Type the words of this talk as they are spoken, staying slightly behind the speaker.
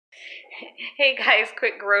Hey guys,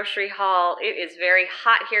 quick grocery haul. It is very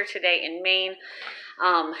hot here today in Maine.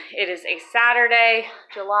 It is a Saturday,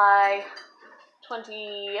 July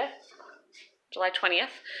 20th.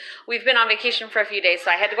 We've been on vacation for a few days,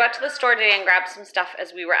 so I had to go out to the store today and grab some stuff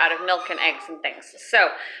as we were out of milk and eggs and things. So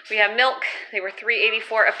we have milk. They were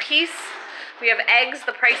 $3.84 a piece. We have eggs.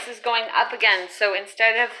 The price is going up again. So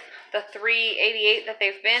instead of the $3.88 that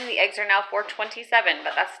they've been, the eggs are now $4.27,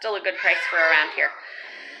 but that's still a good price for around here.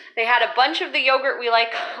 They had a bunch of the yogurt we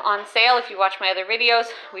like on sale. If you watch my other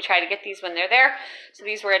videos, we try to get these when they're there. So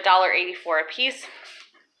these were $1.84 a piece.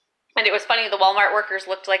 And it was funny, the Walmart workers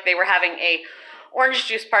looked like they were having a orange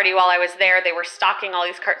juice party while I was there. They were stocking all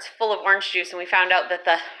these carts full of orange juice, and we found out that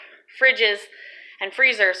the fridges and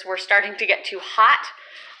freezers were starting to get too hot.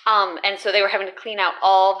 And so they were having to clean out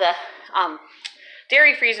all the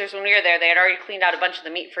dairy freezers when we were there. They had already cleaned out a bunch of the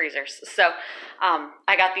meat freezers. So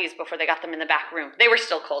I got these before they got them in the back room. They were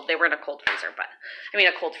still cold. They were in a cold freezer,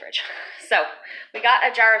 a cold fridge. So we got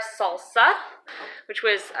a jar of salsa, which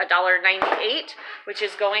was $1.98, which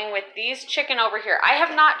is going with these chicken over here. I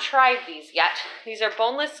have not tried these yet. These are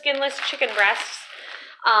boneless, skinless chicken breasts,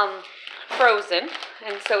 frozen.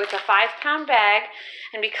 And so it's a 5-pound bag.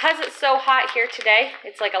 And because it's so hot here today,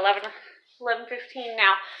 it's like 11:15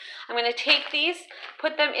 now. I'm going to take these,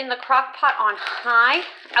 put them in the crock pot on high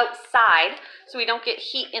outside so we don't get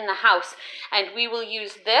heat in the house. And we will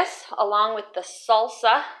use this along with the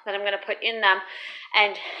salsa that I'm going to put in them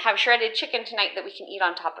and have shredded chicken tonight that we can eat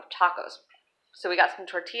on top of tacos. So we got some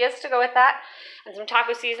tortillas to go with that and some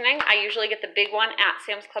taco seasoning. I usually get the big one at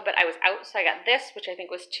Sam's Club, but I was out, so I got this, which I think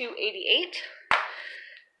was $2.88.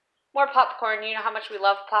 More popcorn. You know how much we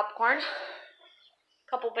love popcorn. A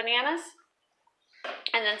couple bananas.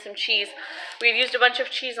 And then some cheese. We had used a bunch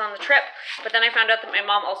of cheese on the trip, but then I found out that my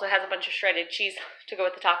mom also has a bunch of shredded cheese to go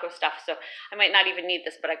with the taco stuff, so I might not even need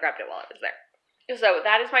this, but I grabbed it while I was there. So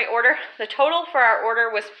that is my order. The total for our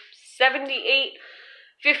order was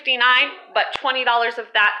 $78.59, but $20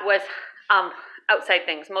 of that was outside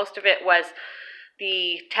things. Most of it was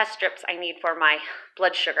the test strips I need for my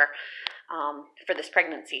blood sugar for this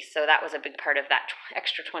pregnancy, so that was a big part of that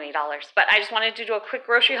extra $20. But I just wanted to do a quick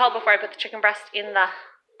grocery haul before I put the chicken breast in the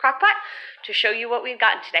crock pot to show you what we've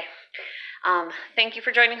gotten today. Thank you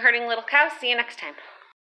for joining Herding Little Cows. See you next time.